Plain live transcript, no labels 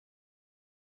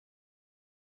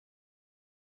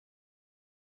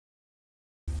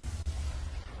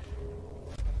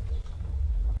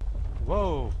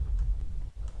Whoa!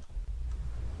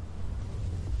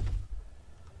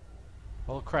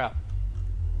 Oh crap.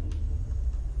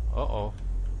 Uh-oh.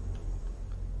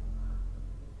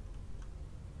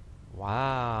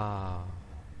 Wow.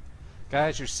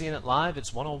 Guys, you're seeing it live.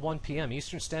 It's 1:01 p.m.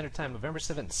 Eastern Standard Time, November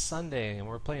 7th, Sunday, and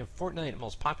we're playing Fortnite, the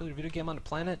most popular video game on the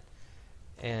planet.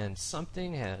 And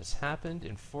something has happened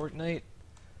in Fortnite,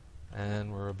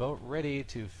 and we're about ready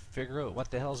to figure out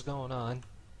what the hell's going on.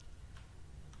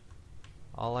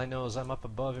 All I know is I'm up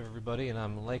above everybody, and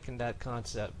I'm liking that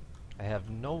concept. I have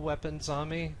no weapons on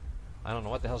me. I don't know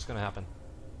what the hell's going to happen.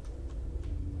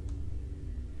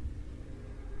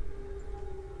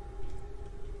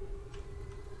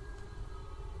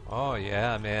 Oh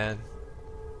yeah, man.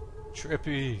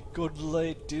 Trippy. Go to the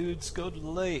light, dudes. Go to the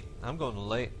light. I'm going to the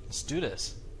light. Let's do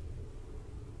this.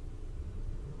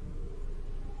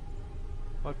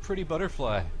 What a pretty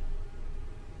butterfly.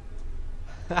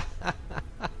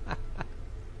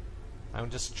 I'm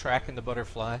just tracking the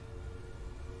butterfly.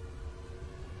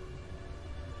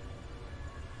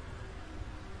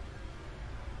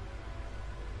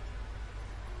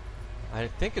 I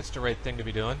think it's the right thing to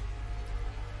be doing.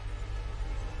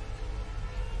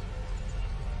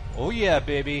 Oh yeah,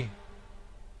 baby.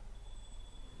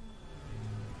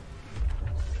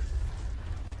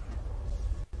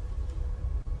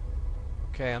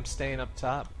 Okay, I'm staying up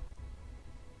top.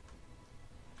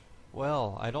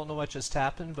 Well, I don't know what just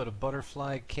happened, but a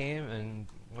butterfly came and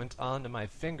went onto my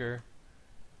finger.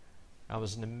 I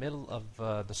was in the middle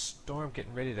of the storm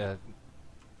getting ready to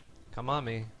come on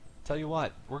me. Tell you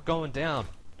what, we're going down.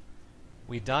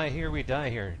 We die here, we die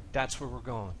here. That's where we're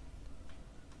going.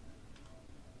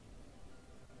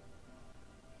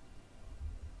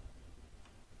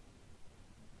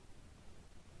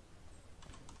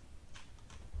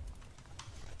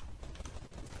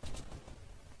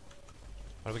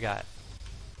 What do we got?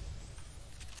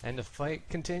 And the fight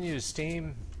continues,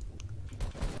 team.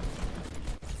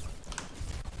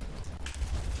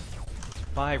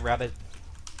 Bye, rabbit.